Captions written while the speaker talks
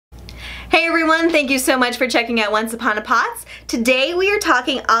Hey everyone, thank you so much for checking out Once Upon a Pots. Today we are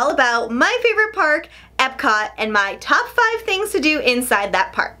talking all about my favorite park, Epcot, and my top 5 things to do inside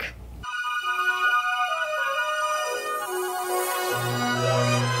that park.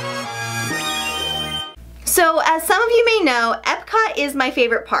 So, as some of you may know, Epcot is my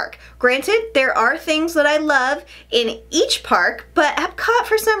favorite park. Granted, there are things that I love in each park, but Epcot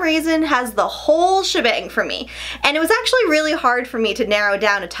for some reason has the whole shebang for me. And it was actually really hard for me to narrow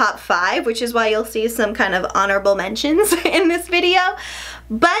down a top 5, which is why you'll see some kind of honorable mentions in this video.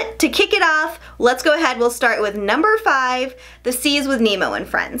 But to kick it off, let's go ahead, we'll start with number 5, The Seas with Nemo and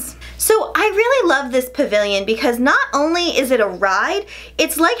Friends. So I really love this pavilion because not only is it a ride,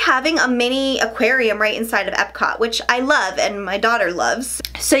 it's like having a mini aquarium right inside of Epcot, which I love and my daughter loves.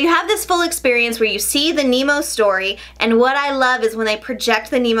 So you have this full experience where you see the Nemo story, and what I love is when they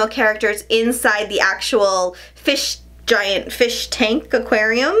project the Nemo characters inside the actual giant fish tank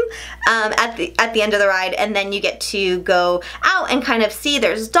aquarium at the end of the ride, and then you get to go out and kind of see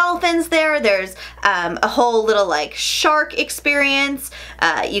there's dolphins there's a whole little like shark experience.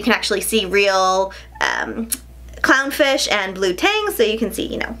 You can actually see real clownfish and blue tang, so you can see,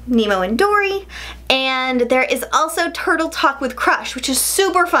 you know, Nemo and Dory. And there is also Turtle Talk with Crush, which is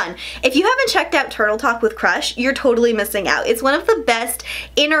super fun. If you haven't checked out Turtle Talk with Crush, you're totally missing out. It's one of the best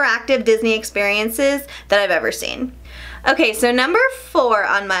interactive Disney experiences that I've ever seen. Okay, so number 4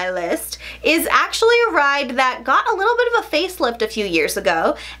 on my list is actually a ride that got a little bit of a facelift a few years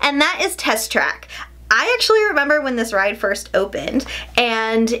ago, and that is Test Track. I actually remember when this ride first opened,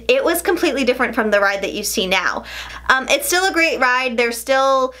 and it was completely different from the ride that you see now. It's still a great ride. There's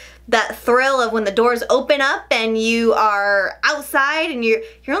still that thrill of when the doors open up and you are outside and you're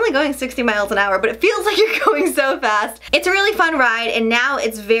only going 60 miles an hour, but it feels like you're going so fast. It's a really fun ride, and now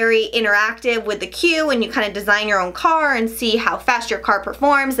it's very interactive with the queue, and you kind of design your own car and see how fast your car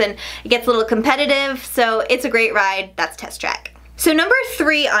performs, and it gets a little competitive, so it's a great ride. That's Test Track. So number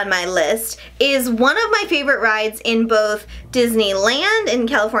 3 on my list is one of my favorite rides in both Disneyland in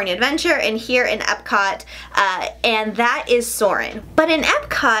California Adventure and here in Epcot, and that is Soarin'. But in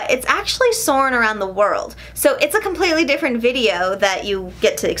Epcot, it's actually Soarin' around the world. So it's a completely different video that you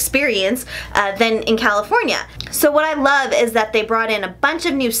get to experience than in California. So what I love is that they brought in a bunch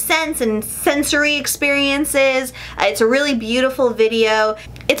of new scents and sensory experiences. It's a really beautiful video.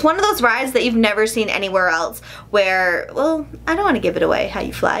 It's one of those rides that you've never seen anywhere else where, well, I don't want to give it away how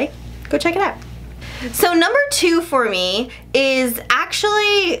you fly. Go check it out. So number 2 for me is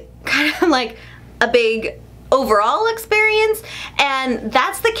actually kind of like a big overall experience, and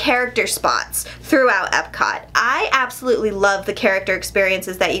that's the character spots throughout Epcot. I absolutely love the character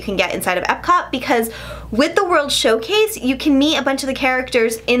experiences that you can get inside of Epcot because with the World Showcase, you can meet a bunch of the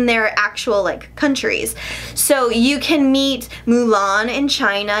characters in their actual like countries. So you can meet Mulan in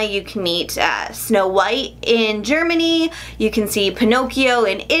China, you can meet Snow White in Germany, you can see Pinocchio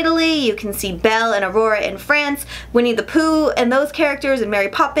in Italy, you can see Belle and Aurora in France, Winnie the Pooh and those characters, and Mary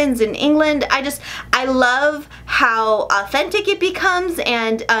Poppins in England. I love how authentic it becomes,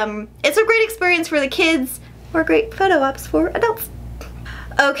 and it's a great experience for the kids or great photo ops for adults.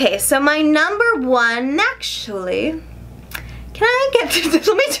 Okay, so my number 1, actually, can I get to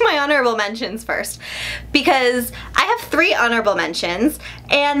let me do my honorable mentions first, because I have 3 honorable mentions,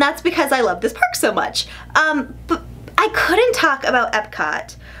 and that's because I love this park so much. But I couldn't talk about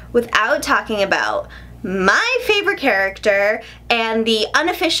Epcot without talking about my favorite character and the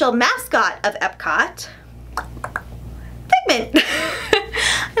unofficial mascot of Epcot, Figment.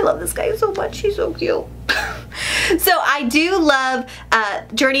 I love this guy so much, he's so cute. So I do love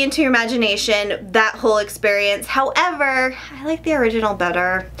Journey into Your Imagination, that whole experience. However, I like the original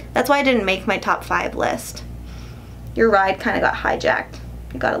better. That's why I didn't make my top 5 list. Your ride kind of got hijacked.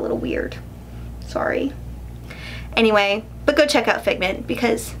 It got a little weird. Sorry. Anyway, but go check out Figment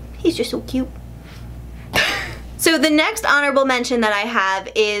because he's just so cute. So the next honorable mention that I have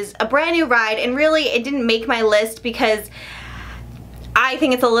is a brand new ride, and really it didn't make my list because I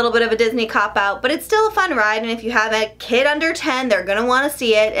think it's a little bit of a Disney cop-out, but it's still a fun ride, and if you have a kid under 10, they're gonna want to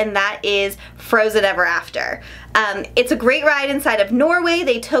see it, and that is Frozen Ever After. It's a great ride inside of Norway.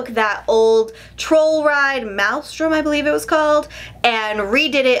 They took that old troll ride, Maelstrom I believe it was called, and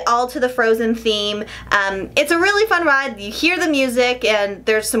redid it all to the Frozen theme. It's a really fun ride. You hear the music, and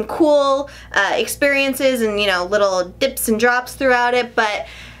there's some cool experiences and, you know, little dips and drops throughout it, but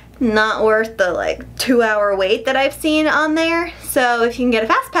not worth the like 2-hour wait that I've seen on there. So if you can get a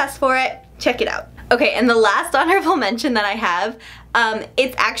fast pass for it, check it out. Okay, and the last honorable mention that I have,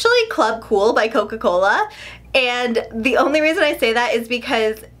 it's actually Club Cool by Coca-Cola. And the only reason I say that is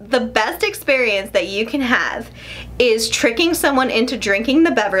because the best experience that you can have is tricking someone into drinking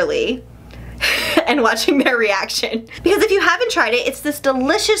the Beverly and watching their reaction. Because if you haven't tried it, it's this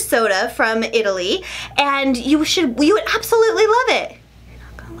delicious soda from Italy, and you would absolutely love it. You're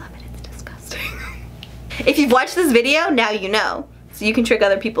not gonna love it, it's disgusting. If you've watched this video, now you know. So you can trick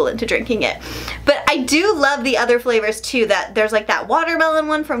other people into drinking it. But I do love the other flavors too. That there's like that watermelon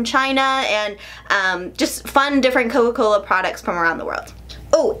one from China, and just fun different Coca-Cola products from around the world.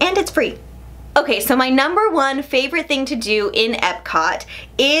 Oh, and it's free. Okay, so my #1 favorite thing to do in Epcot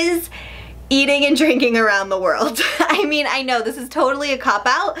is eating and drinking around the world. I mean, I know this is totally a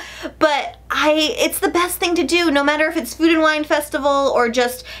cop-out, but it's the best thing to do, no matter if it's Food and Wine Festival or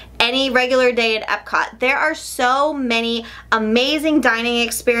just any regular day at Epcot. There are so many amazing dining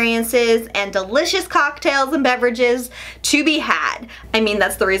experiences and delicious cocktails and beverages to be had. I mean,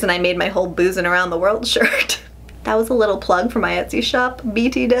 that's the reason I made my whole boozing around the world shirt. That was a little plug for my Etsy shop,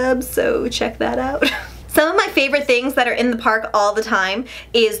 BT Dubs, so check that out. Some of my favorite things that are in the park all the time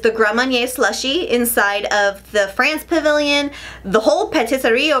is the Grand Marnier slushie inside of the France Pavilion, the whole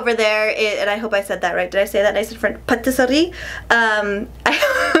patisserie over there, and I hope I said that right. Did I say that nice and French? Patisserie.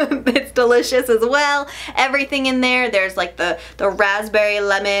 It's delicious as well. Everything in there. There's like the raspberry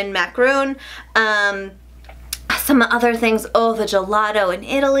lemon macaroon. Some other things, oh, the gelato in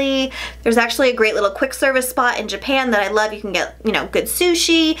Italy. There's actually a great little quick service spot in Japan that I love. You can get, you know, good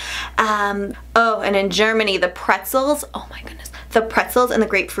sushi. Oh, and in Germany, the pretzels. Oh my goodness. The pretzels and the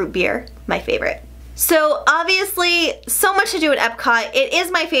grapefruit beer, my favorite. So obviously, so much to do at Epcot. It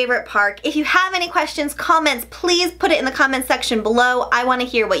is my favorite park. If you have any questions, comments, please put it in the comment section below. I want to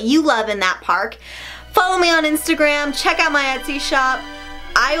hear what you love in that park. Follow me on Instagram. Check out my Etsy shop.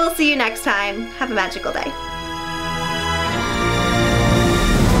 I will see you next time. Have a magical day.